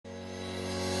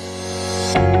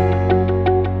Hi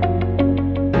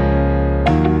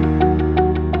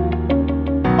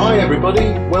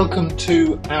everybody, welcome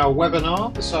to our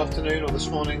webinar. This afternoon or this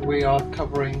morning we are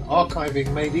covering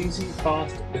archiving made easy,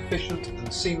 fast, efficient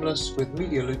and seamless with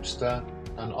medialoopster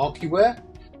and Archiware.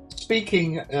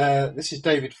 Speaking, this is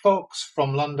David Fox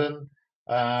from London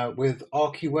with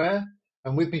Archiware,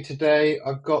 and with me today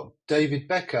I've got David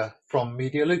Becker from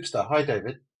medialoopster. Hi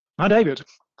David. Hi David.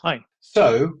 Hi.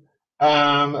 So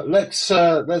let's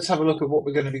have a look at what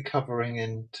we're going to be covering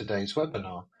in today's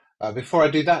webinar. Before I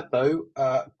do that though,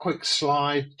 quick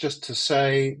slide just to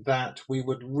say that we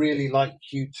would really like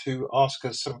you to ask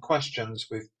us some questions.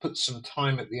 We've put some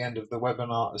time at the end of the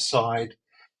webinar aside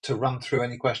to run through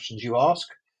any questions you ask.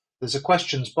 There's a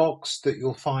questions box that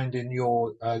you'll find in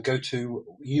your go-to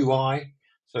UI.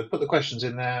 So put the questions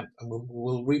in there and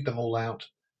we'll read them all out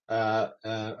at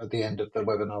the end of the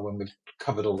webinar when we've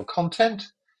covered all the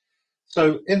content.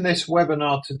 So in this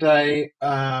webinar today,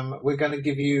 we're going to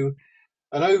give you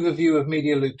an overview of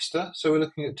medialoopster. So we're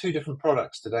looking at two different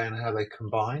products today and how they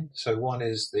combine. So one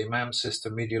is the MAM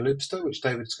system medialoopster, which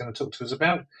David's going to talk to us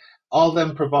about. I'll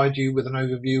then provide you with an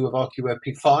overview of Archiware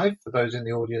P5 for those in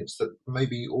the audience that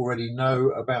maybe already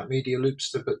know about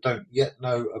medialoopster but don't yet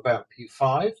know about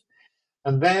P5.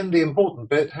 And then the important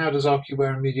bit, how does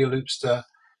Archiware and medialoopster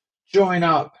join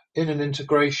up in an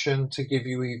integration to give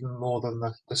you even more than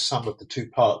the sum of the two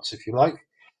parts, if you like.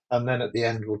 And then at the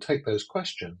end, we'll take those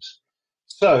questions.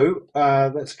 So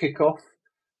let's kick off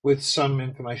with some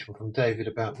information from David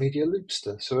about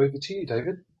medialoopster. So over to you,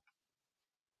 David.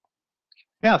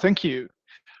 Yeah, thank you.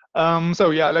 Let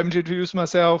me introduce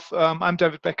myself. I'm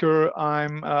David Becker.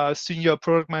 I'm a senior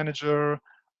product manager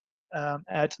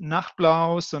at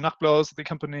Nachtblau. So Nachtblau is the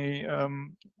company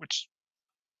which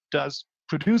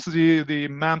produces the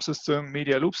MAM system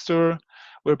medialoopster.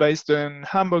 We're based in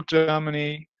Hamburg,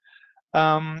 Germany.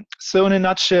 So in a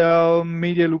nutshell,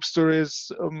 medialoopster is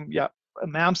a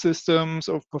MAM system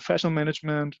of professional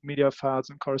management, media files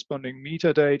and corresponding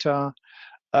metadata.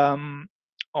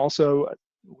 Also,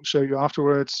 we'll show you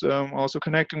afterwards, also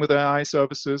connecting with AI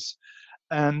services.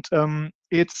 And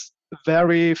it's a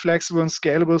very flexible and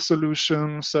scalable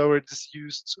solution. So it is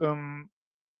used,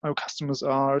 our customers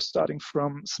are starting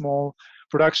from small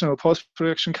production or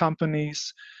post-production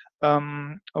companies,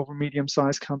 over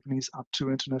medium-sized companies up to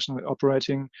internationally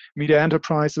operating media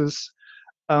enterprises.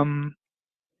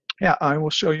 I will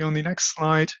show you on the next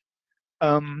slide.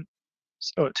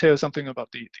 So tell you something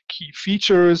about the key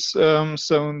features.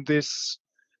 So in this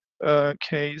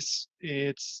case,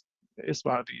 it's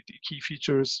about the key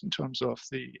features in terms of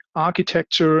the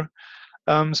architecture.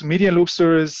 So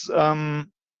medialoopster is,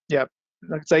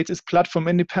 like I say, it's platform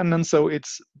independent, so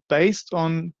it's based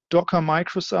on Docker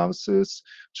microservices,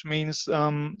 which means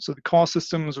so the core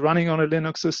system is running on a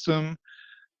Linux system.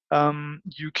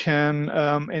 You can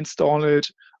install it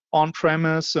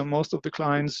on-premise, so most of the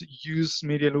clients use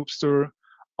medialoopster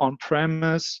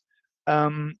on-premise.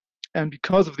 And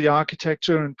because of the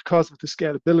architecture and because of the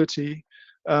scalability,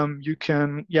 you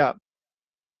can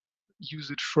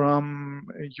use it from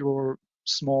your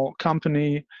small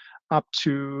company up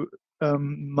to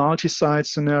multi-site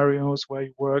scenarios where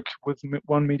you work with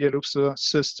one medialoopster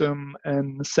system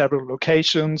in several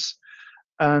locations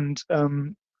and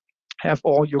have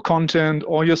all your content,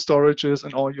 all your storages,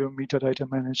 and all your metadata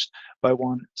managed by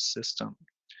one system.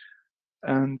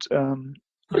 And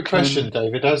quick question,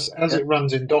 David. As it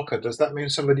runs in Docker, does that mean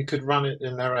somebody could run it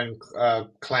in their own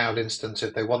cloud instance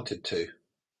if they wanted to?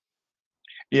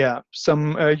 Yeah,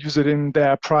 some use it in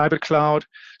their private cloud.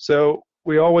 So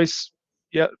we always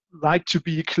like to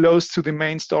be close to the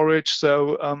main storage.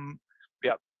 So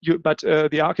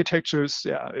the architecture is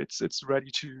it's ready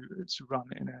to run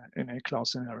in a cloud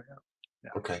scenario. Yeah.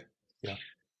 Okay. Yeah.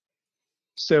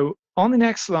 So on the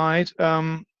next slide,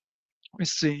 we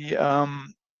see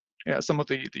some of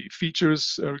the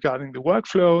features regarding the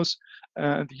workflows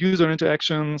and the user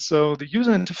interaction. So the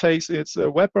user interface, it's a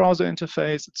web browser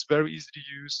interface. It's very easy to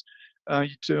use.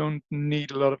 You don't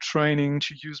need a lot of training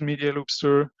to use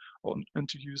medialoopster and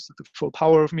to use the full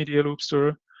power of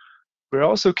medialoopster. We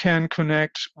also can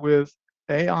connect with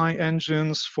AI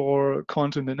engines for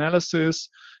content analysis.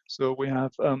 So we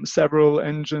have several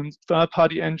engines,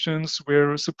 third-party engines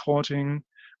we're supporting,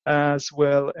 as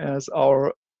well as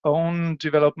our own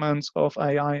developments of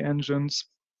AI engines,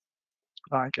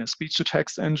 like a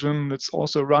speech-to-text engine that's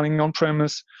also running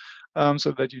on-premise,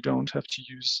 so that you don't have to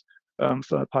use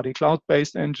third-party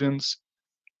cloud-based engines.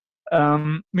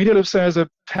 medialoopster has a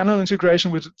panel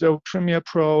integration with the Premiere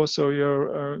Pro, so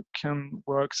you can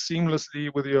work seamlessly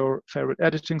with your favorite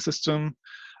editing system.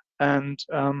 And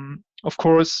of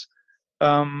course,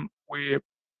 we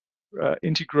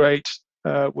integrate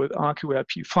with Archiware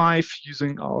P5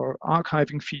 using our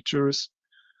archiving features.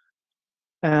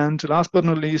 And last but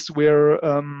not least, we're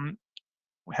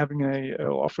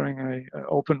offering a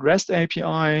open REST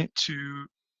API to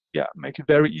make it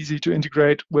very easy to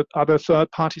integrate with other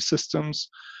third-party systems.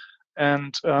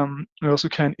 And we also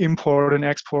can import and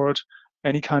export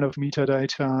any kind of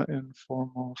metadata in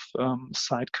form of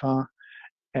sidecar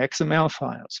XML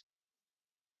files.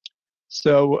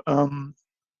 So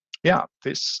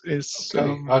this is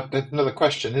okay. Another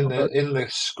question in the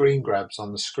screen grabs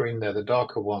on the screen there, the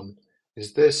darker one.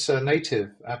 Is this a native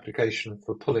application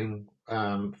for pulling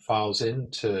files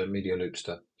into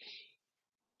medialoopster?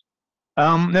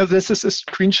 No, this is a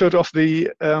screenshot of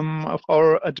the of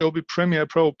our Adobe Premiere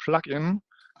Pro plugin.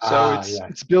 So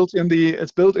it's built in the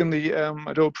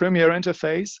Adobe Premiere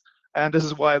interface, and this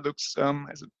is why it looks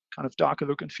has a kind of darker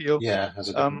look and feel. Yeah, has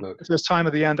a different look. If there's time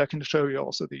at the end, I can show you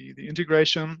also the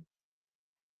integration.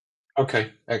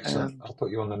 Okay, excellent. I'll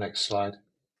put you on the next slide.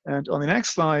 And on the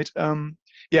next slide,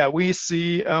 we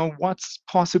see what's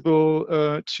possible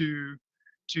to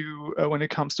when it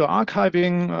comes to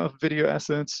archiving of video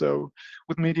assets. So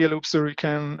with medialoopster, we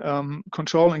can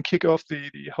control and kick off the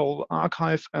whole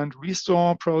archive and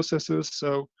restore processes.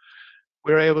 So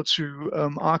we're able to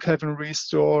archive and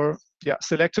restore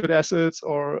selected assets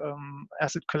or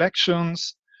asset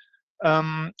collections.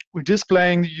 We're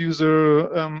displaying the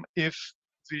user if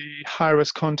the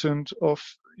high-res content of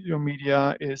your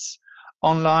media is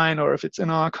online, or if it's in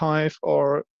archive,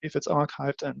 or if it's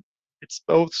archived and it's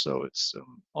both, so it's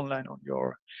online on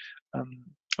your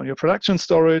production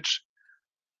storage.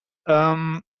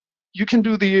 You can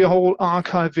do the whole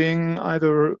archiving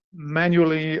either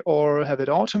manually or have it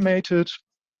automated.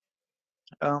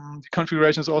 The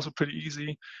configuration is also pretty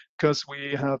easy because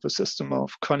we have a system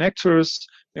of connectors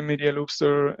in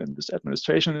medialoopster in this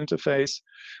administration interface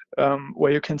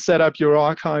where you can set up your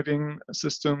archiving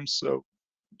systems. So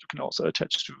you can also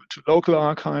attach to local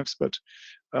archives, but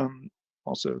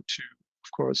also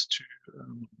of course, to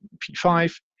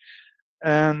P5,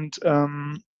 and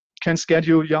can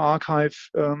schedule your archive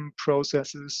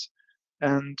processes.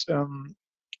 And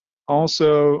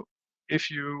also,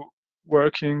 if you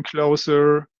working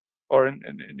closer or in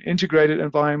integrated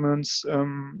environments,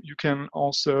 you can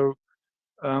also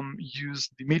use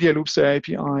the medialoopster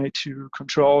API to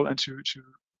control and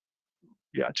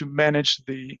to manage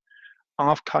the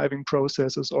archiving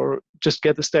processes, or just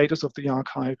get the status of the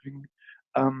archiving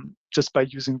just by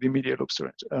using the medialoopster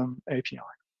API.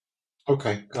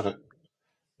 Okay, got it.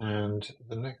 And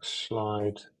the next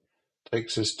slide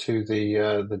takes us to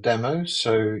the demo.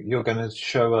 So you're going to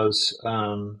show us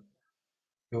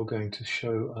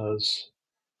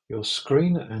your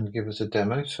screen and give us a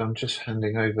demo. So I'm just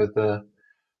handing over the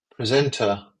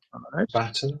presenter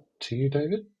button to you,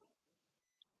 David.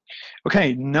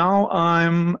 Okay, now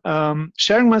I'm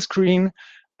sharing my screen,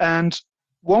 and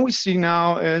what we see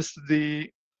now is the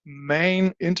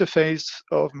main interface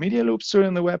of medialoopster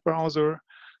in the web browser.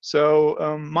 So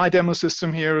my demo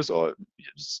system here is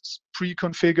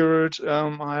pre-configured.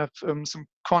 I have some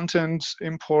content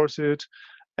imported,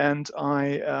 and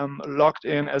I am logged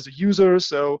in as a user.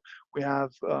 So we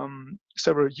have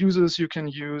several users you can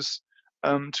use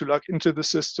to log into the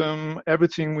system.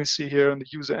 Everything we see here in the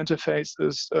user interface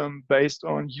is based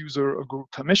on user or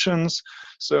group permissions.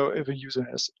 So if a user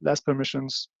has less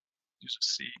permissions, you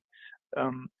see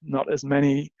not as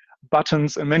many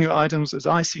buttons and menu items as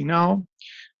I see now.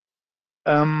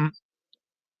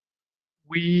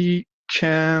 We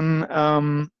can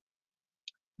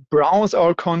browse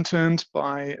our content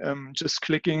by just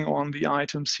clicking on the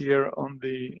items here on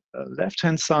the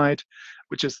left-hand side,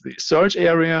 which is the search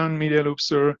area in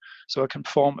medialoopster. So I can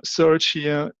perform a search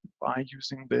here by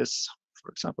using this,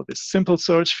 for example, this simple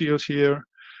search field here.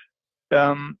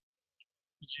 You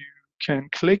can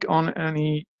click on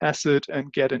any asset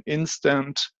and get an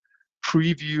instant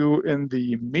preview in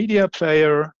the media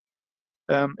player.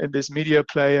 In this media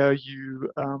player, you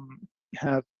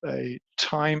have a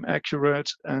time accurate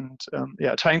and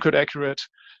time code accurate,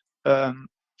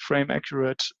 frame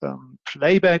accurate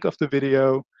playback of the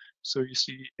video. So you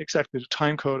see exactly the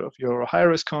time code of your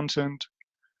high-res content.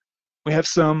 We have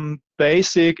some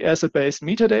basic asset-based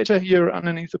metadata here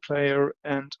underneath the player,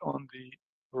 and on the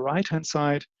right-hand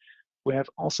side, we have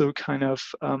also kind of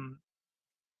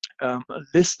a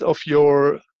list of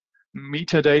your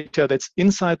metadata that's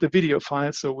inside the video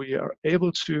file. So we are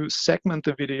able to segment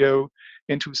the video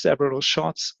into several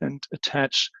shots and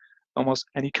attach almost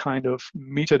any kind of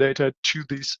metadata to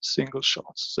these single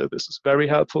shots. So this is very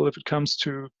helpful if it comes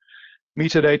to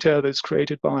metadata that's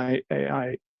created by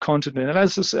AI content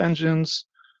analysis engines,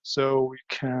 So we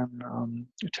can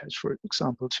attach, for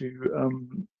example,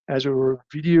 to Azure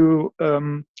Video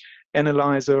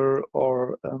Analyzer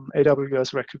or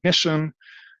AWS Recognition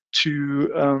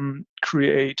to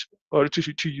create or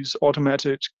to use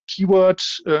automated keyword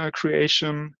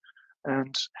creation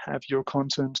and have your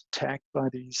content tagged by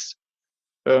these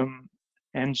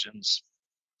engines.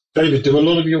 David, do a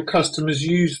lot of your customers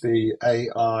use the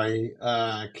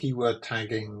AI keyword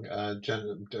tagging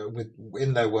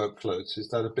in their workflows? Is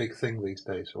that a big thing these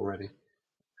days already?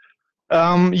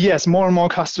 Yes, more and more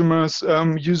customers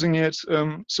using it.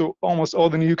 So almost all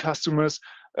the new customers,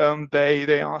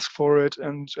 they ask for it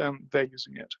and they're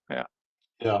using it. Yeah.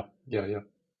 Yeah, yeah, yeah.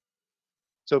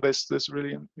 So there's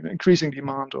really an increasing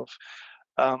demand of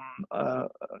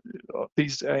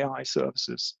these AI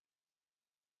services.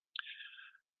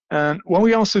 And what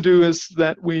we also do is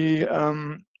that we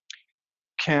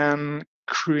can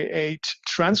create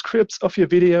transcripts of your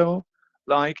video.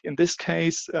 Like in this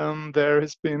case, there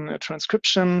has been a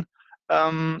transcription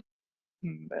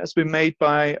has been made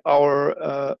by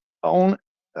our own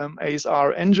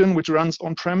ASR engine, which runs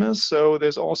on premise. So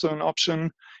there's also an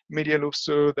option,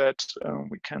 medialoopster, that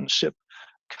we can ship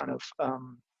kind of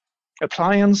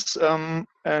appliance,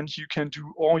 and you can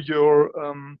do all your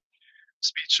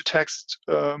speech to text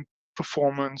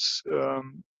performance.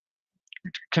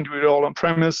 You can do it all on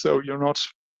premise, so you're not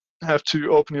have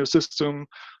to open your system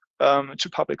to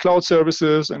public cloud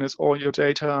services, and it's all your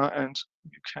data, and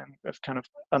you can have kind of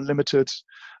unlimited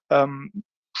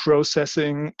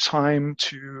processing time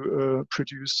to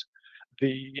produce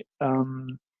the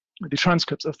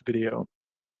transcripts of the video.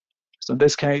 So in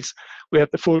this case, we have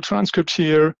the full transcript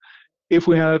here. If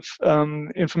we have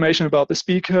information about the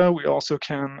speaker, we also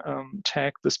can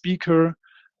tag the speaker.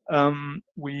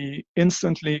 We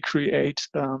instantly create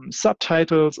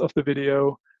subtitles of the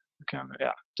video. We can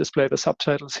display the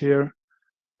subtitles here.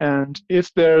 And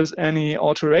if there's any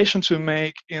alteration to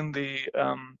make in the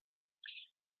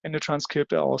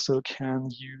transcript, I also can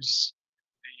use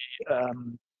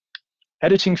the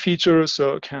editing feature.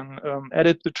 So I can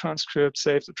edit the transcript,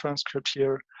 save the transcript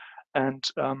here, and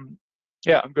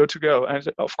yeah, I'm good to go. And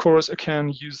of course, I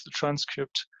can use the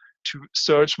transcript to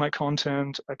search my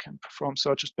content. I can perform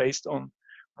searches based on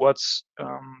what's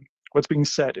being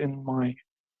said in my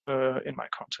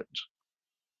content.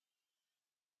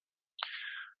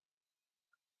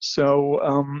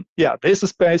 So yeah, this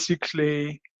is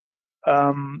basically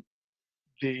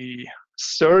the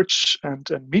search and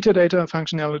metadata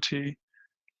functionality.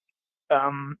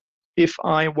 If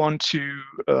I want to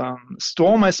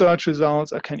store my search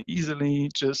results, I can easily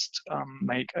just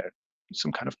make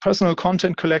some kind of personal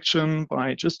content collection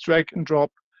by just drag and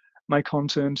drop my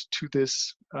content to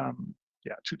this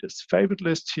to this favorite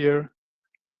list here,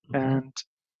 and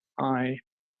I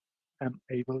am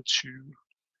able to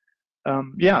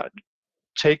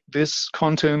take this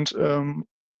content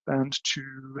and to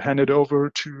hand it over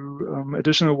to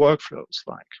additional workflows,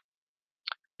 like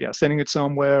sending it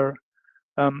somewhere,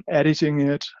 editing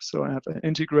it. So I have an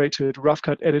integrated rough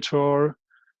cut editor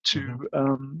to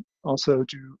also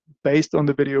do, based on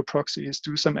the video proxies,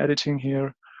 do some editing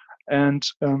here. And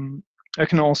I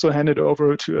can also hand it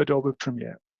over to Adobe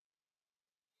Premiere.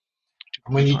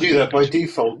 And when you do that, by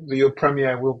default, your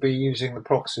Premiere will be using the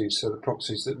proxies. So the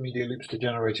proxies that medialoopster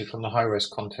generated from the high-res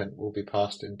content will be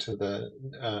passed into the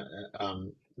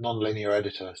non-linear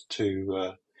editor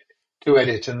to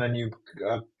edit, and then you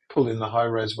pull in the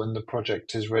high-res when the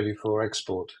project is ready for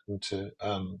export. And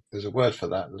there's a word for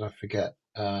that I forget.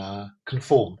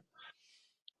 Conform.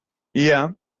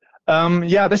 Yeah.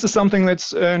 This is something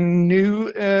that's new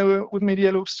with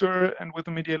medialoopster and with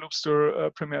the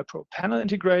medialoopster Premiere Pro panel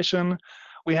integration.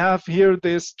 We have here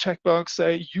this checkbox,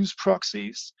 say, use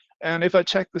proxies. And if I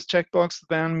check this checkbox,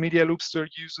 then medialoopster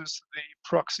uses the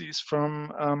proxies from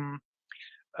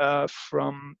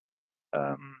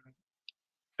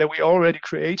that we already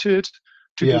created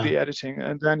to do the editing.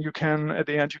 And then you can, at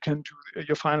the end, you can do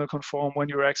your final conform when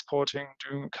you're exporting,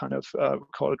 doing kind of, we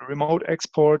call it a remote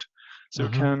export. So you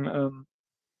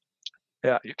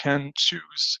can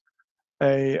choose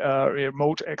a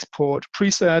remote export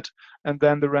preset, and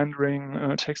then the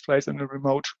rendering takes place in a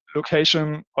remote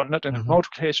location, or not in a remote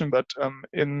location, but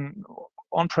in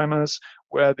on-premise,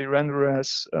 where the renderer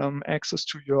has access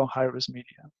to your high-res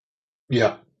media.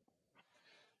 Yeah.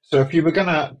 So if you were going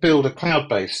to build a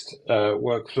cloud-based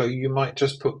workflow, you might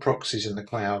just put proxies in the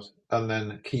cloud and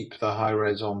then keep the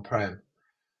high-res on-prem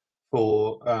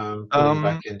for putting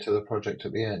back into the project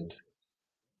at the end.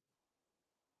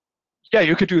 Yeah,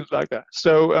 you could do it like that.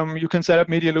 So you can set up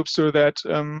medialoopster that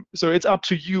so it's up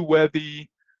to you where the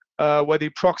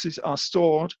proxies are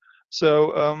stored.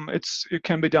 So it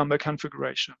can be done by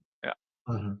configuration. Yeah.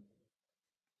 Mhm.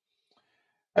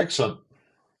 Excellent.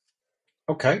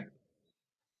 Okay.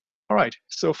 All right.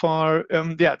 So far,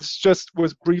 yeah, this just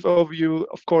was brief overview.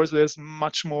 Of course, there's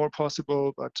much more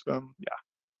possible, but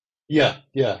Yeah.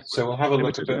 So we'll have a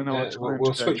look a limited bit. in our We'll, time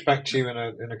we'll today. switch back to Yeah.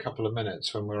 you in a couple of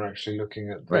minutes when we're actually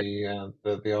looking at Right.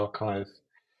 the archive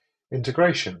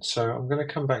integration. So I'm going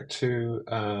to come back to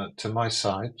my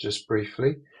side just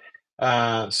briefly.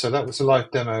 So that was a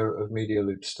live demo of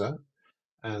medialoopster,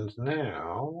 and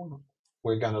now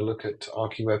we're going to look at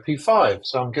Archiware P5.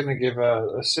 So I'm going to give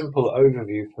a simple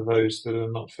overview for those that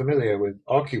are not familiar with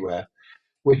Archiware,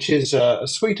 which is a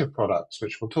suite of products,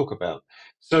 which we'll talk about.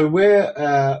 So we're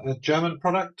a German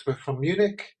product. We're from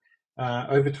Munich,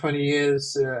 over 20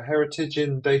 years heritage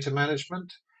in data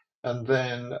management, and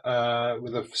then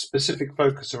with a specific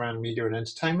focus around media and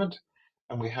entertainment.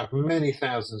 And we have many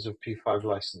thousands of P5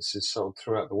 licenses sold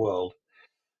throughout the world.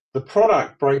 The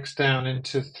product breaks down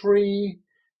into three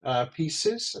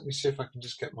pieces. Let me see if I can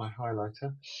just get my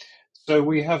highlighter. So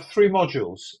we have three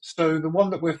modules. So the one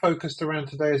that we're focused around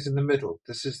today is in the middle.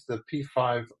 This is the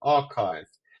P5 archive.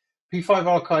 P5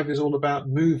 archive is all about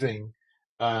moving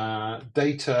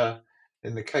data.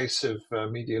 In the case of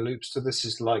medialoopster, this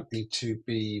is likely to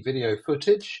be video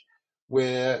footage.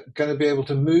 We're going to be able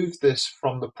to move this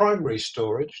from the primary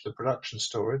storage, the production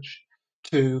storage,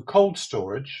 to cold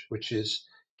storage, which is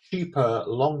cheaper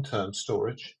long-term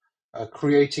storage,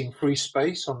 creating free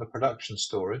space on the production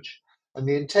storage. And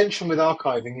the intention with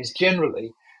archiving is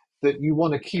generally that you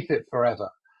want to keep it forever.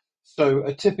 So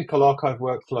a typical archive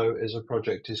workflow is a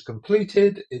project is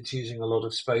completed, it's using a lot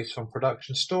of space from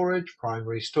production storage,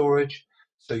 primary storage.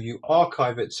 So you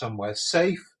archive it somewhere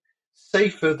safe,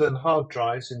 safer than hard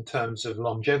drives in terms of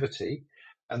longevity,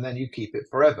 and then you keep it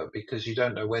forever because you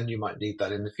don't know when you might need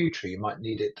that in the future. You might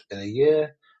need it in a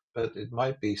year, but it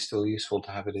might be still useful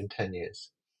to have it in 10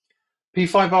 years.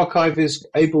 P5 Archive is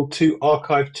able to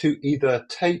archive to either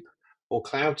tape or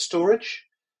cloud storage.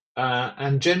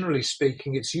 And generally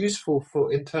speaking, it's useful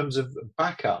for in terms of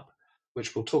backup,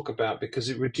 which we'll talk about because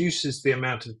it reduces the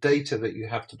amount of data that you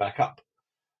have to back up.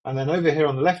 And then over here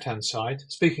on the left-hand side,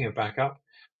 speaking of backup,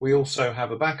 we also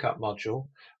have a backup module,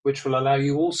 which will allow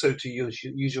you also to use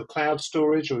your cloud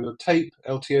storage or your tape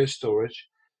LTO storage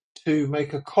to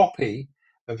make a copy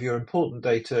of your important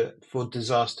data for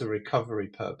disaster recovery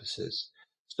purposes.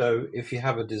 So if you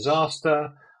have a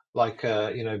disaster, like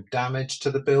damage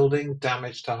to the building,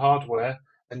 damage to hardware,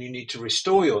 and you need to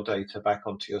restore your data back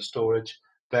onto your storage,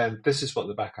 then this is what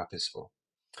the backup is for.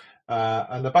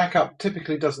 And the backup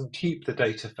typically doesn't keep the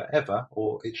data forever,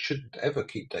 or it shouldn't ever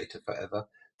keep data forever.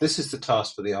 This is the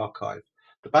task for the archive.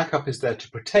 The backup is there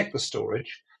to protect the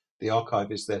storage. The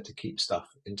archive is there to keep stuff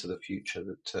into the future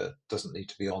that doesn't need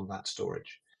to be on that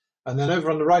storage. And then over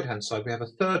on the right-hand side, we have a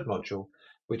third module,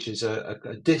 which is a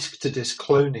disk-to-disk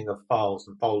cloning of files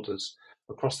and folders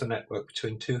across the network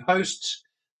between two hosts.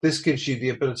 This gives you the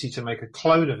ability to make a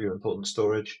clone of your important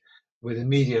storage with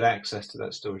immediate access to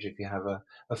that storage if you have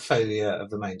a failure of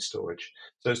the main storage.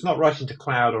 So it's not writing to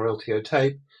cloud or LTO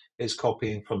tape, it's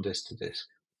copying from disk to disk.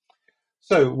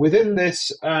 So within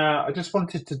this, I just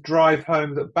wanted to drive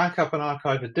home that backup and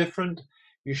archive are different.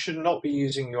 You should not be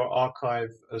using your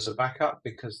archive as a backup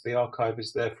because the archive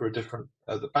is there for a different,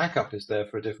 the backup is there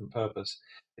for a different purpose.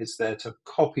 It's there to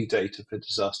copy data for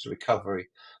disaster recovery,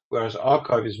 whereas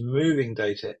archive is moving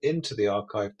data into the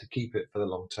archive to keep it for the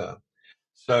long term.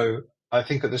 So I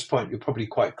think at this point you're probably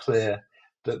quite clear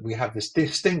that we have this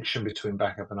distinction between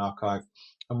backup and archive,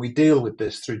 and we deal with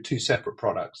this through two separate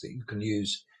products that you can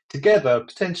use together,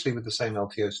 potentially with the same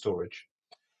LTO storage.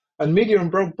 And media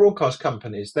and broadcast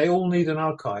companies, they all need an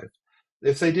archive.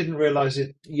 If they didn't realize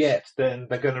it yet, then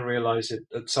they're going to realize it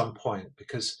at some point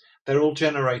because they're all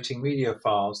generating media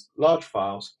files, large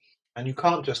files, and you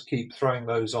can't just keep throwing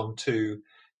those onto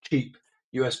cheap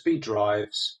USB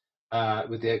drives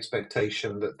with the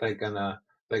expectation that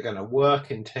they're gonna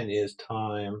work in 10 years'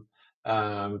 time.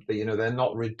 They're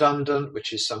not redundant,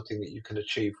 which is something that you can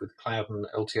achieve with cloud and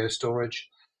LTO storage.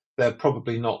 They're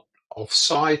probably not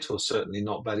off-site, or certainly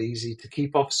not that easy to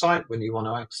keep off-site when you want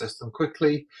to access them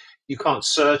quickly. You can't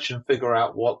search and figure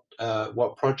out what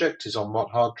project is on what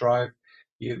hard drive.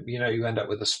 You end up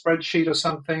with a spreadsheet or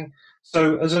something.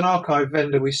 So as an archive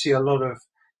vendor, we see a lot of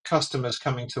customers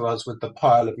coming to us with the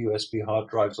pile of USB hard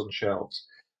drives on shelves.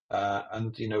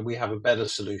 And we have a better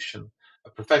solution, a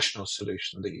professional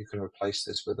solution that you can replace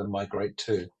this with and migrate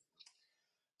to.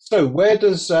 So where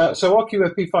does so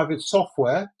Archiware P5 is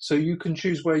software, so you can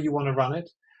choose where you want to run it.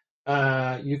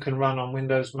 You can run on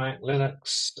Windows, Mac,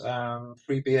 Linux,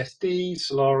 FreeBSD,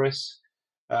 Solaris.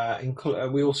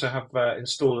 We also have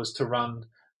installers to run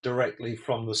directly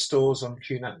from the stores on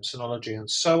QNAP, Synology, and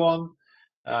so on.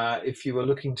 If you were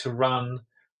looking to run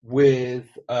with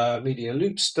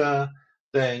medialoopster,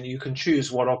 then you can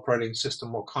choose what operating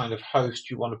system, what kind of host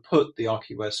you want to put the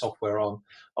Archiware software on.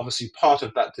 Obviously, part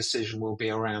of that decision will be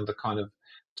around the kind of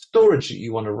storage that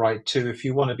you want to write to. If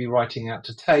you want to be writing out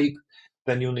to tape,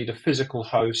 then you'll need a physical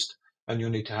host, and you'll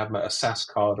need to have a SAS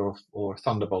card or a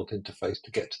Thunderbolt interface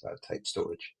to get to that tape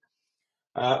storage.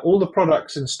 All the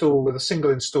products install with a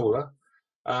single installer,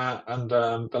 and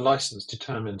the license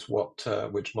determines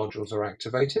which modules are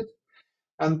activated.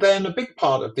 And then a big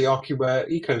part of the Archiware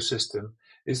ecosystem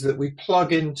is that we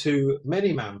plug into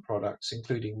many MAM products,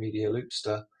 including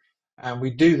medialoopster, and we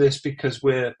do this because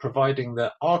we're providing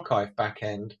the archive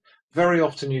backend, very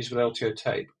often used with LTO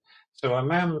tape. So a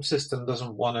MAM system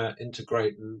doesn't want to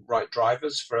integrate and write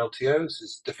drivers for LTOs.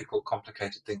 It's a difficult,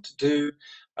 complicated thing to do.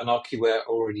 And Archiware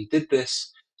already did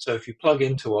this. So if you plug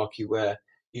into Archiware,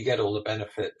 you get all the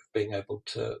benefit of being able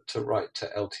to write to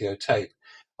LTO tape.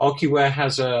 Archiware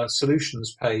has a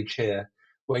solutions page here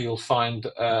where you'll find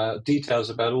details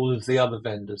about all of the other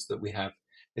vendors that we have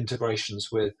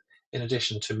integrations with, in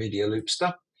addition to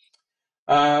medialoopster.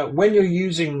 When you're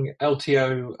using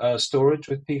LTO storage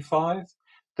with P5,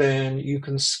 then you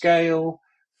can scale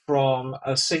from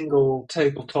a single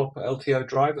tabletop LTO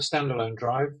drive, a standalone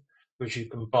drive, which you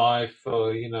can buy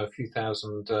for a few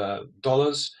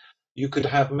 $1,000s. You could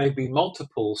have maybe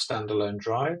multiple standalone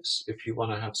drives if you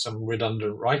want to have some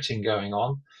redundant writing going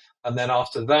on. And then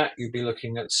after that, you'd be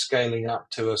looking at scaling up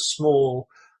to a small,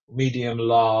 medium,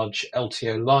 large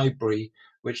LTO library,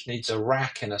 which needs a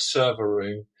rack in a server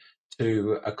room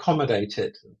to accommodate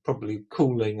it, probably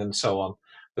cooling and so on.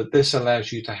 But this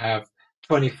allows you to have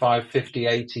 25, 50,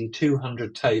 80,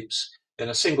 200 tapes in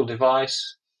a single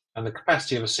device, and the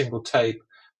capacity of a single tape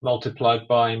multiplied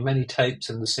by many tapes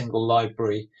in the single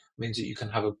library means that you can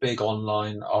have a big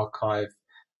online archive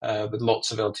with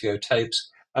lots of LTO tapes.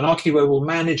 And Archiware will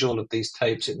manage all of these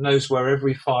tapes. It knows where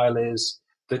every file is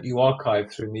that you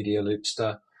archive through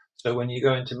medialoopster. So when you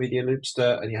go into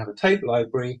medialoopster and you have a tape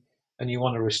library and you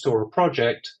want to restore a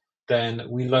project, then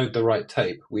we load the right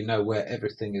tape. We know where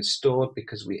everything is stored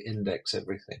because we index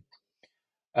everything.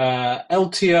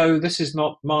 LTO, this is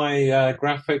not my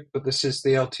graphic, but this is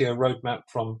the LTO roadmap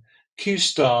from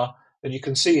QStar. And you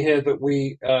can see here that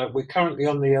we're currently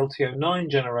on the LTO 9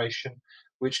 generation,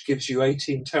 which gives you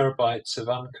 18 terabytes of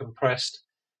uncompressed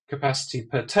capacity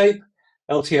per tape.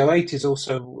 LTO 8 is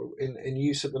also in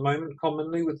use at the moment,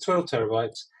 commonly with 12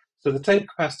 terabytes. So the tape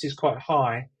capacity is quite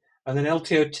high. And then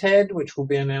LTO 10, which will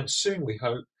be announced soon, we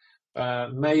hope,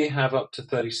 may have up to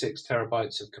 36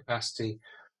 terabytes of capacity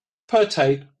per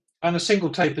tape, and a single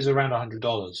tape is around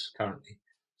 $100 currently.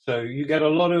 So you get a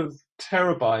lot of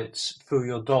terabytes for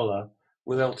your dollar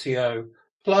with LTO,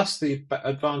 plus the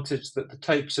advantage that the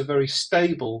tapes are very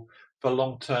stable for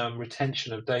long-term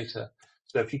retention of data.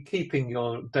 So if you're keeping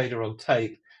your data on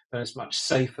tape, then it's much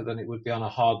safer than it would be on a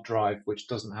hard drive, which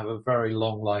doesn't have a very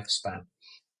long lifespan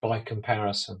by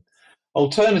comparison.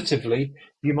 Alternatively,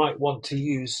 you might want to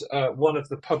use one of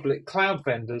the public cloud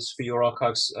vendors for your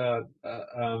archives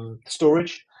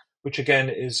storage, which again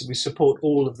is we support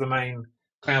all of the main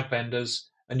cloud vendors,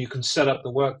 and you can set up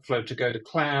the workflow to go to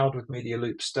cloud with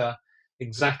medialoopster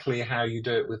exactly how you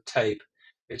do it with tape.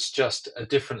 It's just a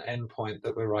different endpoint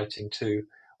that we're writing to.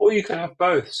 Or you can have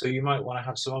both. So you might want to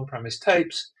have some on-premise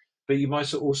tapes, but you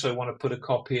might also want to put a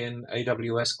copy in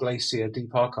AWS Glacier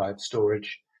Deep Archive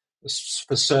storage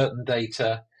for certain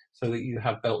data so that you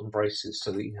have belt and braces,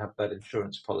 so that you have that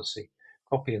insurance policy,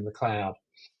 copy in the cloud.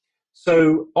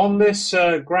 So on this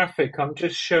graphic, I'm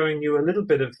just showing you a little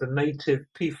bit of the native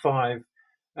P5.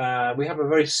 We have a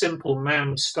very simple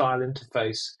MAM style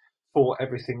interface for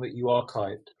everything that you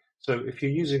archived. So if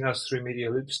you're using us through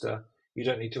medialoopster, you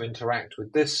don't need to interact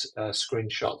with this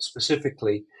screenshot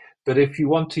specifically. But if you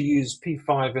want to use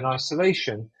P5 in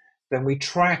isolation, then we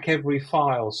track every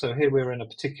file. So here we're in a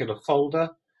particular folder.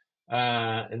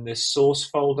 In this source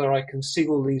folder, I can see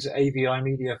all these AVI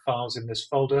media files in this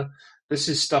folder. This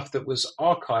is stuff that was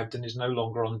archived and is no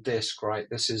longer on disk, right?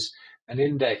 This is an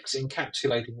index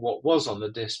encapsulating what was on the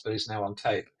disk but is now on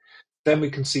tape. Then we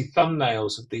can see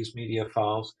thumbnails of these media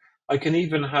files. I can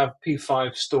even have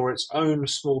P5 store its own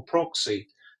small proxy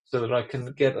so that I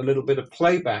can get a little bit of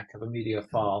playback of a media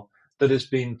file that has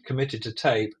been committed to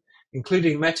tape,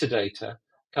 including metadata,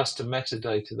 custom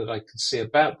metadata that I can see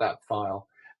about that file.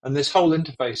 And this whole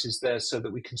interface is there so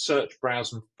that we can search,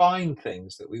 browse, and find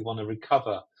things that we want to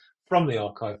recover from the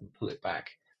archive and pull it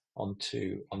back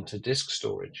onto disk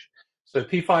storage. So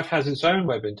P5 has its own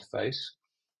web interface.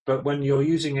 But when you're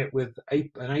using it with an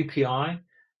API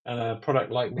and a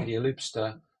product like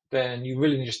medialoopster, then you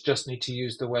really just need to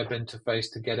use the web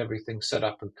interface to get everything set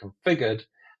up and configured.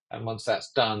 And once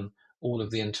that's done, all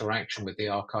of the interaction with the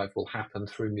archive will happen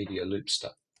through medialoopster.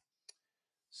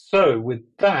 So with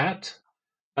that,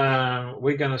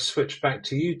 we're going to switch back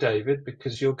to you, David,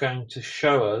 because you're going to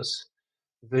show us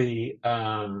the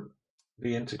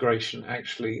integration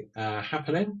actually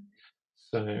happening.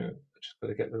 So just got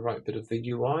to get the right bit of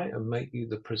the UI and make you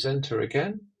the presenter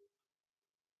again.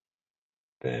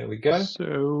 There we go.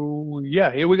 So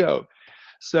yeah, here we go.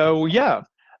 So yeah,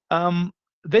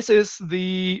 this is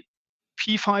the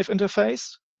P5 interface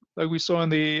like we saw in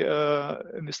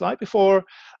the slide before.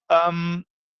 On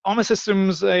my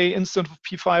system's a instance of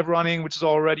P5 running, which is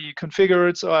already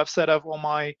configured. So I've set up all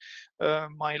my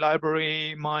my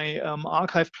library, my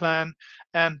archive plan,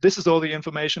 and this is all the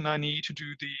information I need to do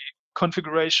the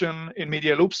configuration in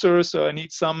medialoopster. So I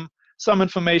need some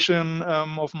information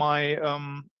of my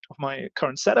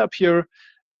current setup here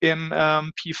in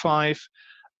P5,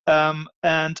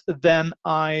 and then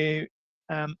I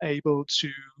am able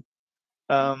to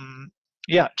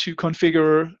yeah, to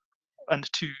configure and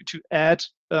to add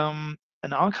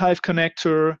an archive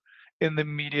connector in the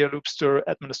medialoopster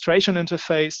administration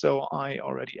interface. So I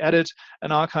already added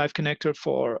an archive connector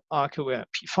for Archiware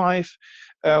P5,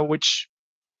 which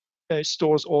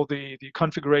stores all the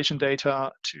configuration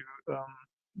data to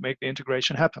make the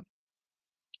integration happen.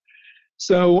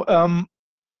 So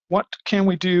what can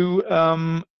we do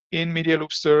in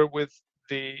medialoopster with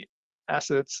the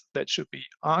assets that should be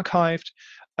archived?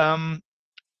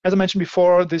 As I mentioned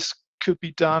before, this could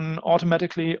be done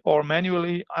automatically or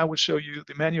manually. I will show you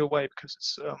the manual way because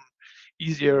it's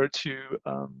easier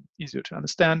to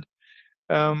understand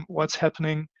what's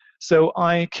happening. So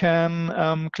I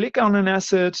can click on an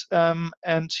asset,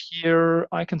 and here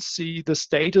I can see the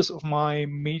status of my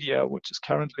media, which is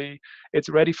currently, it's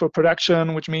ready for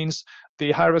production, which means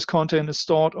the high-res content is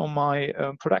stored on my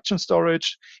production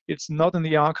storage. It's not in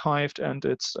the archived, and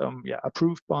it's yeah,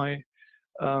 approved by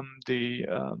the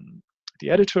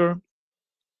editor.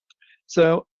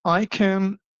 So I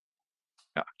can,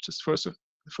 yeah, just first in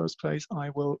the first place, I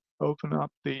will open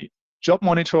up the job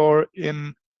monitor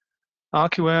in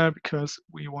Archiware because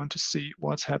we want to see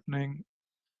what's happening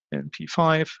in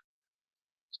P5.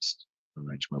 Just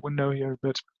arrange my window here a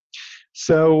bit.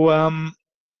 So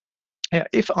yeah,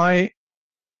 if I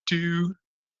do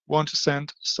want to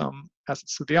send some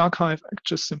assets to the archive, I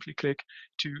just simply click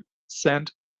to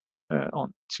send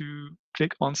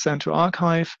click on send to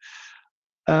archive.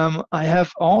 I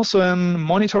have also a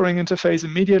monitoring interface in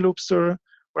medialoopster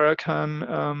where I can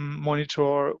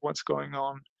monitor what's going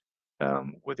on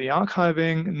with the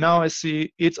archiving. Now I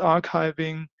see it's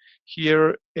archiving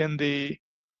here in the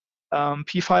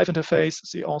P5 interface.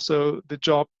 See also the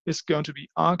job is going to be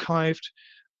archived,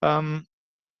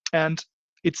 and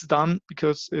it's done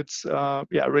because it's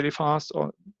yeah, really fast,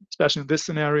 or especially in this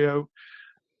scenario.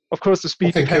 Of course, the I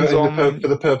speed think depends on, for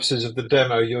the purposes of the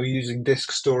demo, you're using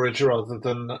disk storage rather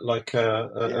than like a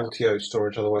yeah, LTO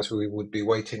storage. Otherwise, we would be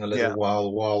waiting a little yeah,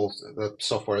 while the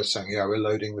software is saying, "Yeah, we're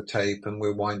loading the tape and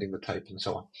we're winding the tape and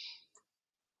so on."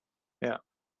 yeah.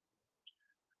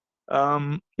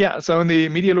 Yeah, so in the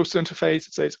medialoopster interface,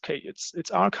 it says, okay, it's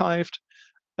archived.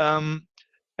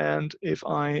 And if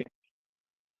I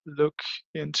look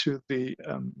into the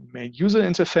main user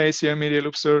interface here in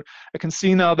medialoopster, I can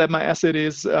see now that my asset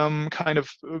is kind of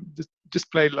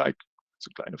displayed like it's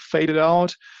kind of faded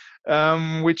out,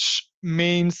 which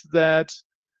means that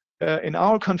in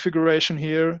our configuration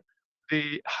here,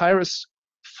 the high-res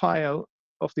file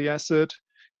of the asset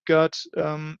got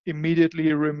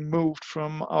immediately removed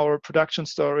from our production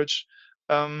storage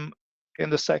in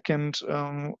the second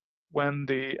when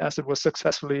the asset was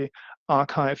successfully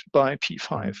archived by P5.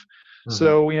 Mm-hmm.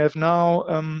 So we have now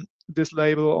this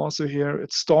label also here.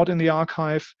 It's stored in the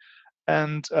archive,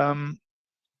 and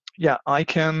yeah, I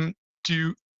can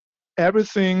do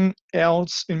everything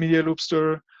else in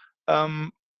medialoopster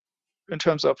in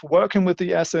terms of working with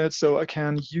the assets. So I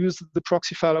can use the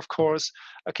proxy file, of course.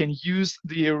 I can use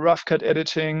the rough cut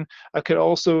editing. I can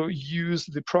also use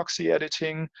the proxy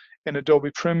editing in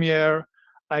Adobe Premiere.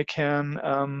 I can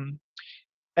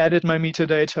edit my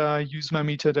metadata, use my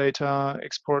metadata,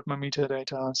 export my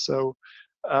metadata. So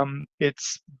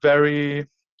it's very,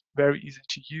 very easy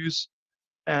to use.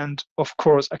 And of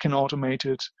course, I can automate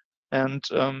it and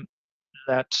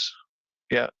let,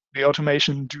 yeah, the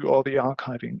automation do all the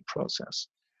archiving process.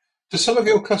 Do some of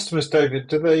your customers, David,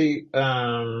 do they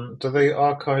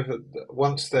archive it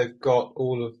once they've got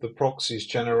all of the proxies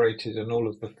generated and all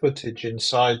of the footage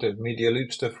inside of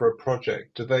medialoopster for a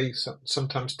project? Do they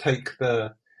sometimes take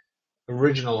the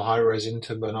original high-res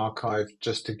into an archive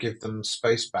just to give them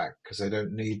space back because they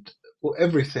don't need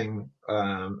everything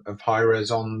of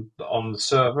high-res on the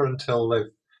server until they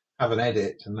have an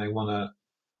edit and they want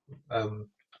to pull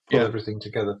Yeah, everything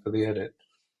together for the edit?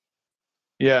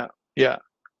 yeah, yeah,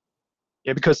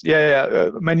 yeah. Because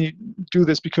many do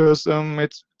this because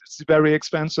it's very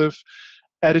expensive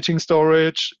editing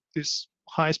storage, this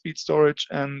high-speed storage,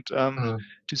 and Mm,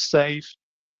 to save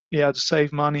to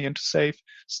save money and to save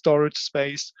storage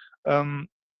space. Um,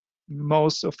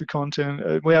 Most of the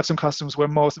content, we have some customers where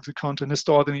most of the content is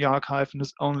stored in the archive and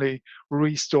is only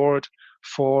restored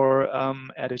for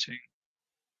editing.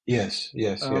 yes,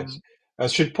 yes, yes. Um, I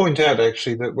should point out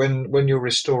actually that when you're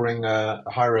restoring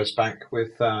high-res back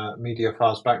with media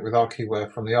files back with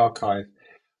Archiware from the archive,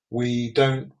 we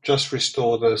don't just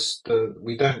restore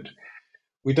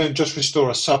we don't just restore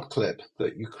a subclip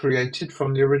that you created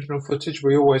from the original footage.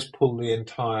 We always pull the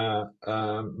entire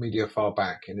media file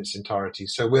back in its entirety.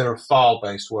 So we're a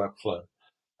file-based workflow,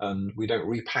 and we don't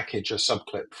repackage a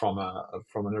subclip from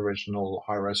an original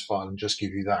high-res file and just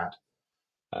give you that.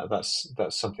 That's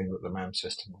something that the MAM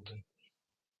system will do.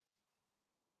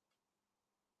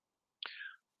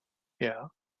 yeah,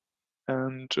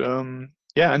 and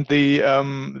and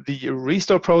the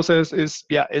restore process is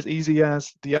as easy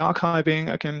as the archiving.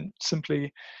 I can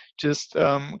simply just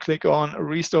click on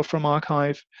restore from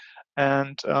archive,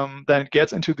 and then it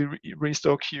gets into the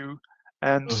restore queue,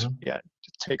 and Hmm. it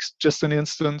takes just an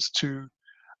instance to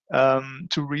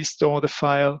restore the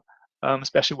file,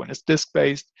 especially when it's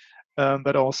disk-based,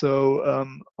 but also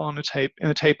on a tape in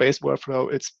a tape-based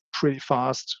workflow, it's pretty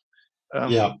fast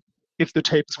Yeah. if the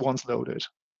tape is once loaded.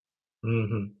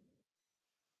 Hmm.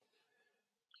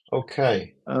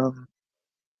 Okay. Um,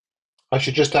 I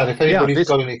should just add, if yeah, anybody's this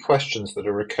got any questions that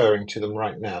are recurring to them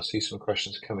right now, see some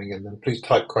questions coming in, then please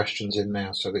type questions in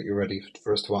now so that you're ready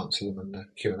for us to answer them in the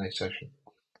Q&A session.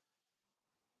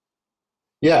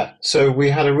 Yeah, so we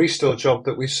had a restore job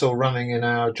that we saw running in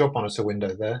our job monitor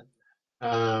window there.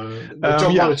 The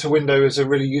job yeah monitor window is a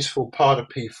really useful part of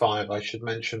P5, I should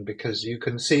mention, because you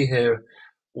can see here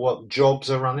what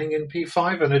jobs are running in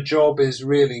P5, and a job is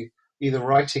really either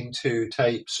writing to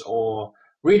tapes or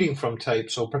reading from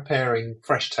tapes or preparing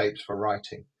fresh tapes for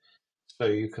writing. So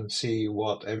you can see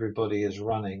what everybody is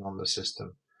running on the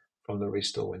system from the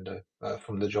restore window,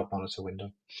 from the job monitor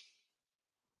window.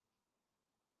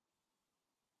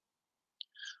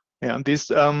 and this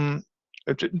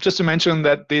just to mention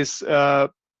that these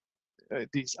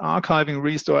archiving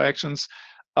restore actions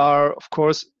are, of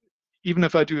course, even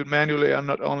if I do it manually, I'm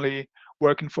not only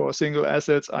working for single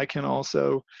assets, I can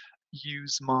also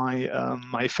use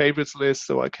my favorites list,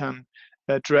 so I can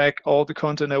drag all the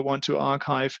content I want to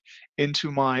archive into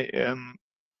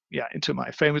into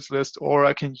my favorites list, or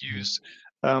I can use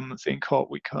a thing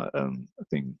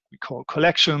we call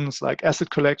collections, like asset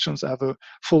collections. I have a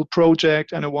full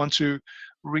project and I want to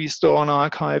restore and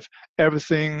archive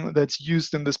everything that's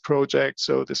used in this project.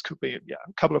 So this could be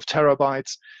a couple of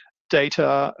terabytes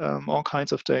data, all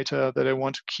kinds of data that I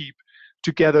want to keep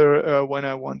together when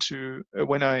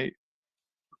I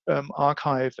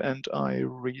archive and I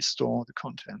restore the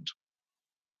content.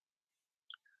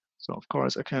 So of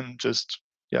course I can just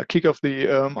kick off the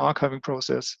archiving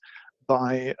process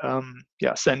by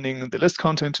sending the list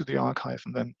content to the archive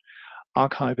and then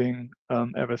archiving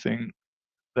everything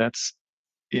that's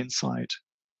inside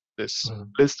this Mhm,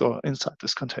 list or inside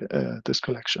this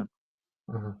collection.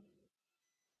 mhm.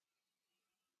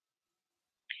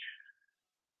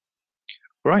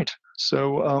 Right.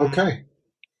 So Okay.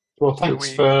 Well, do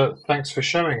we? thanks for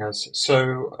showing us.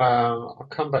 So I'll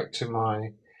come back to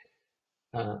my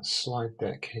slide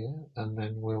deck here, and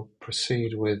then we'll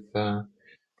proceed with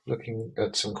looking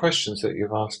at some questions that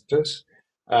you've asked us.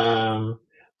 Um,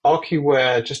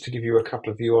 Archiware, just to give you a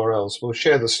couple of URLs, we'll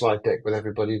share the slide deck with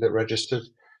everybody that registered.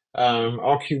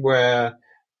 Archiware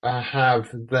have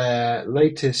their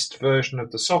latest version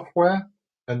of the software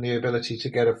and the ability to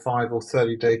get a 5 or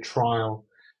 30-day trial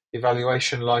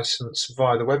evaluation license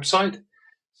via the website.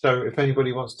 So if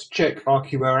anybody wants to check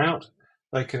Archiware out,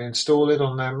 they can install it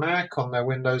on their Mac, on their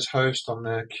Windows host, on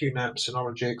their QNAP,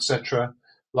 Synology, etc.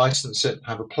 License it,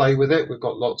 have a play with it. We've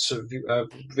got lots of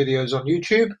videos on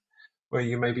YouTube where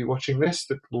you may be watching this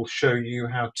that will show you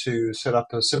how to set up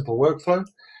a simple workflow.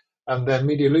 And then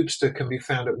medialoopster can be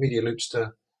found at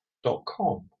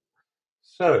medialoopster.com.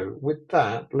 So with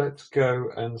that, let's go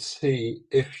and see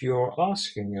if you're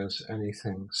asking us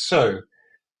anything. So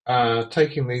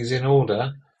taking these in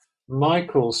order,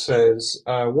 Michael says,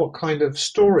 what kind of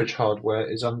storage hardware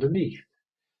is underneath?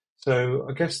 So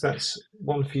I guess that's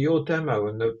one for your demo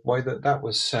and the way that that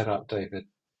was set up, David.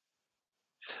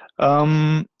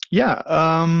 Yeah,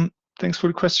 thanks for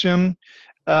the question.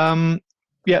 Um,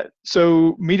 yeah,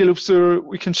 so medialoopster,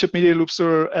 we can ship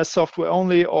medialoopster as software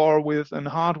only or with a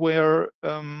hardware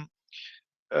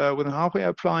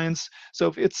appliance. So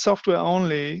if it's software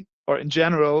only or in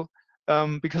general,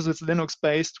 because it's Linux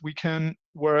based, we can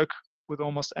work with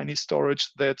almost any storage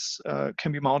that's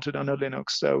can be mounted under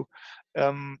Linux. So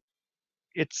um,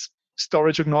 it's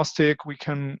storage agnostic. We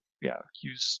can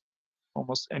use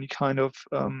almost any kind of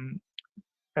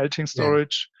editing Yeah,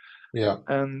 storage, yeah.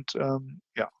 and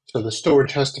So the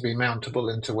storage has to be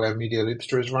mountable into where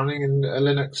medialoopster is running in a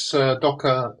Linux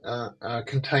Docker yeah.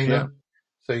 container.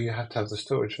 So you have to have the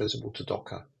storage visible to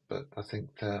Docker. But I think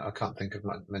I can't think of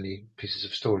many pieces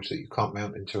of storage that you can't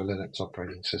mount into a Linux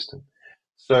operating system.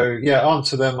 So yeah,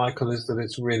 answer there, Michael, is that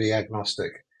it's really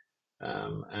agnostic,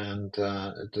 and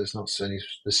there's not any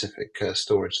specific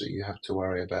storage that you have to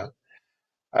worry about.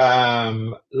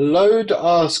 Load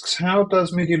asks, how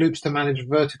does medialoopster manage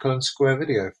vertical and square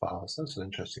video files? That's an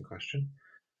interesting question.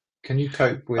 Can you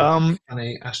cope with Um,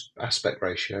 funny aspect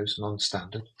ratios,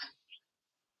 non-standard?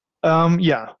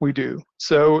 yeah, we do.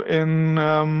 So in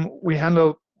we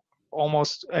handle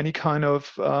almost any kind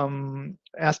of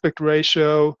aspect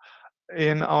ratio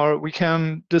in our. We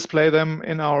can display them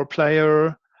in our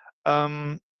player.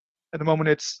 Um, at the moment,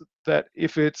 it's that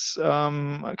if it's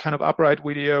a kind of upright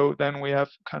video, then we have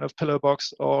kind of pillar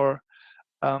box or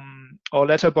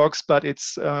letterbox, but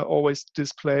it's always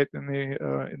displayed in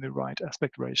the right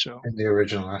aspect ratio. In the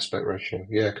original aspect ratio,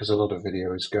 yeah, because a lot of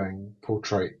video is going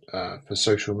portrait for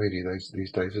social media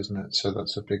these days, isn't it? So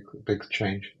that's a big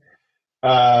change.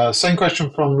 Same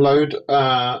question from Load.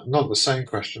 Not the same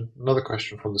question. Another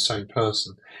question from the same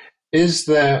person. Is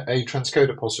there a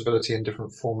transcoder possibility in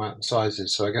different format and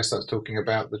sizes? So I guess that's talking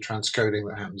about the transcoding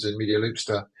that happens in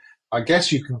medialoopster. I guess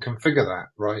you can configure that,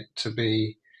 right, to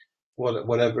be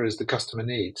whatever is the customer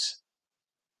needs.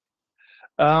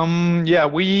 Yeah,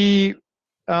 we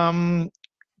um,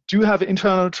 do have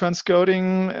internal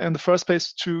transcoding in the first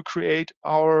place to create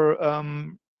our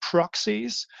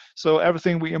proxies. So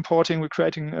everything we're importing, we're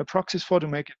creating proxies for to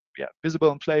make it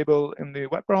visible and playable in the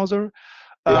web browser.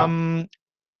 Yeah. Um,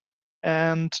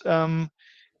 and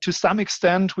to some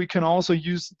extent, we can also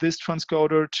use this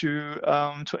transcoder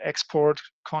to export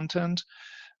content.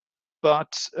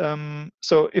 But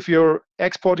so if you're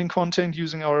exporting content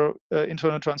using our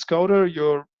internal transcoder,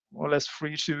 you're more or less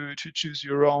free to choose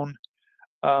your own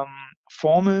um,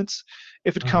 formats.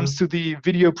 If it comes Hmm. to the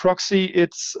video proxy,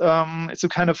 it's a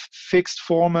kind of fixed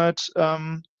format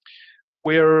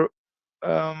where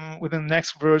within the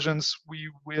next versions we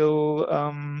will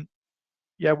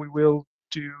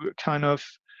do a kind of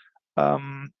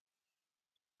um,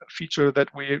 feature that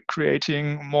we're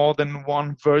creating more than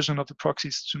one version of the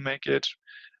proxies to make it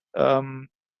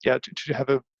to have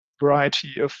a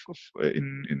variety of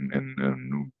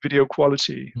in video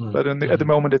quality. But at the Mm-hmm.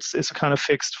 moment, it's a kind of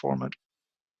fixed format.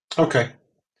 Okay,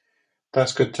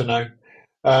 that's good to know.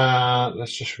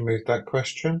 Let's just remove that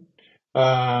question.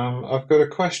 I've got a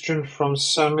question from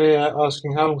Samir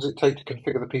asking how long does it take to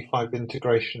configure the P5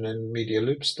 integration in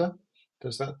medialoopster?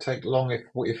 Does that take long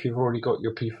if you've already got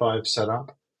your P5 set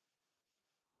up?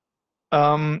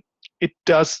 Um, it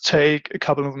does take a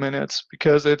couple of minutes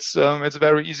because it's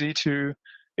very easy to,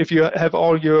 if you have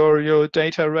all your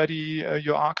data ready,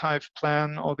 your archive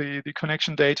plan or the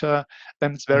connection data,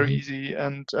 then it's very Hmm. easy,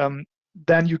 and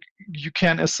then you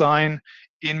can assign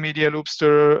in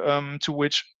medialoopster to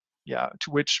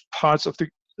which parts of the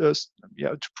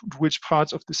to which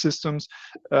parts of the systems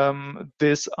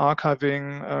this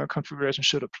archiving configuration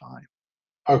should apply.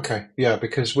 Okay, yeah,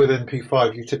 because within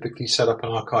P5 you typically set up an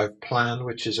archive plan,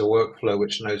 which is a workflow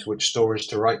which knows which storage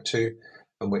to write to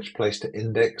and which place to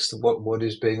index what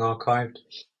is being archived.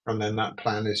 And then that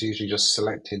plan is usually just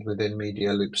selected within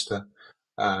medialoopster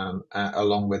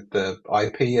along with the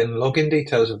IP and login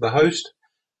details of the host.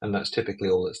 And that's typically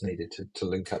all that's needed to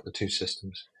link up the two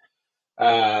systems.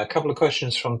 A couple of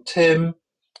questions from Tim.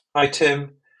 Hi,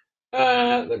 Tim.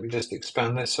 Let me just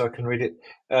expand this so I can read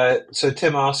it. So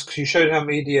Tim asks, you showed how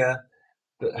media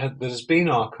that has been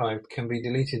archived can be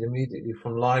deleted immediately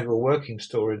from live or working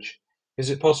storage. Is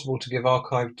it possible to give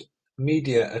archived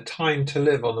media a time to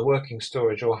live on the working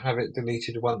storage or have it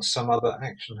deleted once some other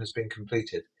action has been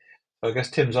completed? So I guess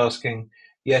Tim's asking,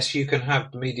 yes, you can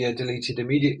have the media deleted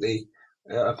immediately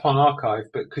upon archive,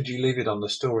 but could you leave it on the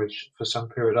storage for some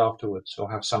period afterwards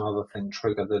or have some other thing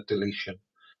trigger the deletion?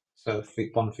 So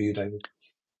one for you, David.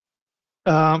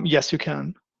 Yes, you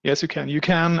can. Yes, you can. You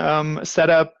can set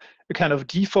up a kind of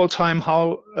default time.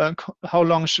 How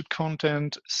long should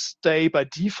content stay by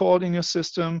default in your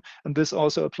system? And this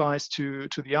also applies to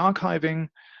the archiving.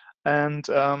 And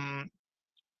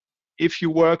if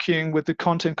you're working with the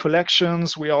content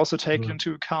collections, we also take Mm.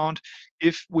 into account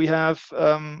if we have,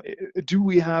 do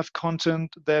we have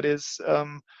content that is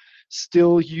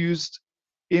still used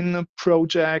in a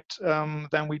project,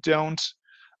 then we don't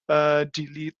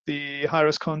delete the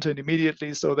high-res content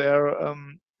immediately. So there are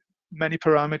many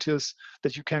parameters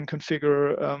that you can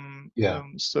configure, Yeah,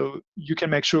 so you can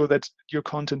make sure that your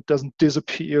content doesn't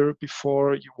disappear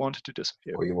before you want it to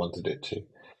disappear. what you wanted it to.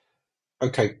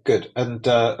 Okay, good. And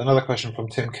another question from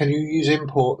Tim: Can you use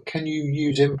import? Can you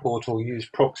use import or use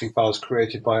proxy files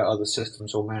created by other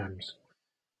systems or MAMs?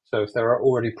 So if there are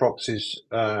already proxies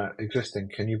existing,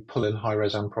 can you pull in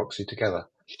high-res and proxy together?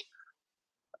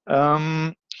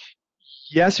 Um,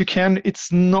 Yes, you can. It's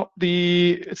not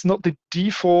the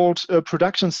default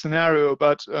production scenario,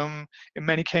 but in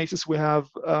many cases we have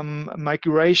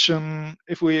migration.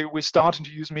 If we starting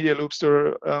to use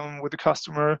medialoopster with the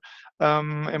customer,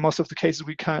 in most of the cases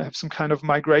we can have some kind of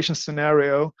migration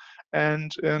scenario,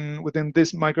 and within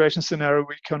this migration scenario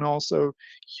we can also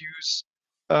use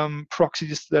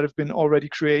proxies that have been already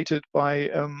created by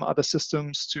other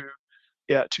systems to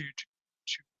yeah to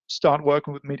start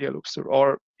working with medialoopster,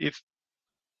 or if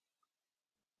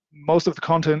most of the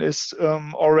content is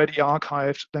already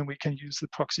archived, then we can use the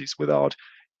proxies without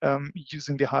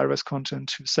using the high-res content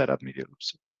to set up media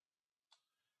loops.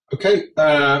 Okay,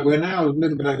 we're now a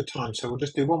little bit over time, so we'll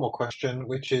just do one more question,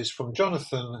 which is from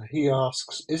Jonathan. He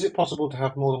asks, is it possible to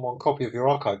have more than one copy of your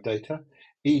archive data,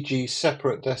 e.g.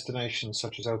 separate destinations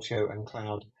such as LTO and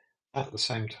cloud, at the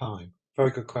same time?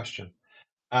 Very good question.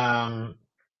 Um,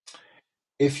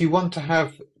 if you want to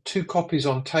have two copies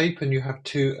on tape and you have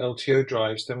two LTO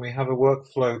drives, then we have a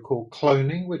workflow called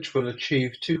cloning, which will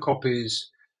achieve two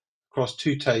copies across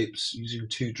two tapes using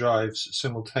two drives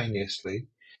simultaneously.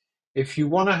 If you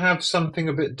want to have something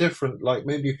a bit different, like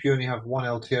maybe if you only have one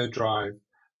LTO drive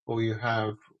or you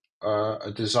have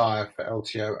a desire for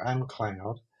LTO and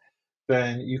cloud,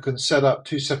 then you can set up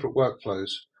two separate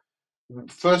workflows.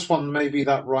 First one, maybe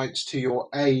that writes to your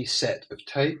A set of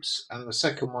tapes, and the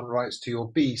second one writes to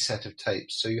your B set of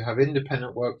tapes. So you have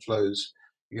independent workflows.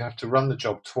 You have to run the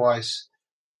job twice,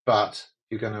 but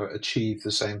you're going to achieve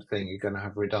the same thing. You're going to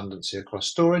have redundancy across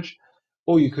storage,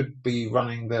 or you could be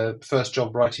running the first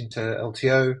job writing to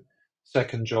LTO,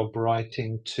 second job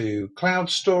writing to cloud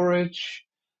storage,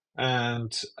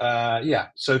 and yeah.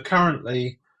 So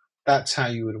currently, that's how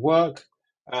you would work.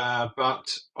 But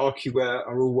Archiware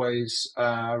are always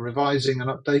revising and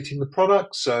updating the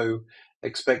product, so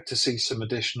expect to see some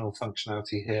additional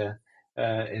functionality here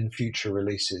in future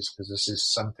releases because this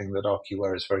is something that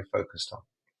Archiware is very focused on.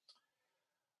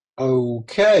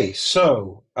 Okay,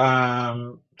 so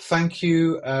thank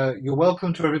you. You're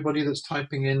welcome to everybody that's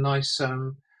typing in nice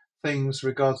things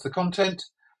regards the content.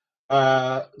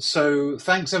 So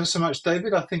thanks ever so much,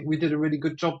 David. I think we did a really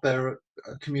good job there at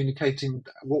communicating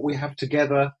what we have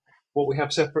together, what we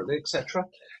have separately, etc.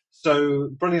 So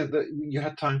brilliant that you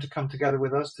had time to come together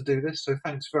with us to do this. So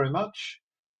thanks very much.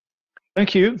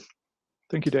 Thank you.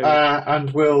 Thank you, David.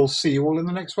 And we'll see you all in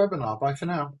the next webinar. Bye for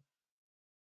now.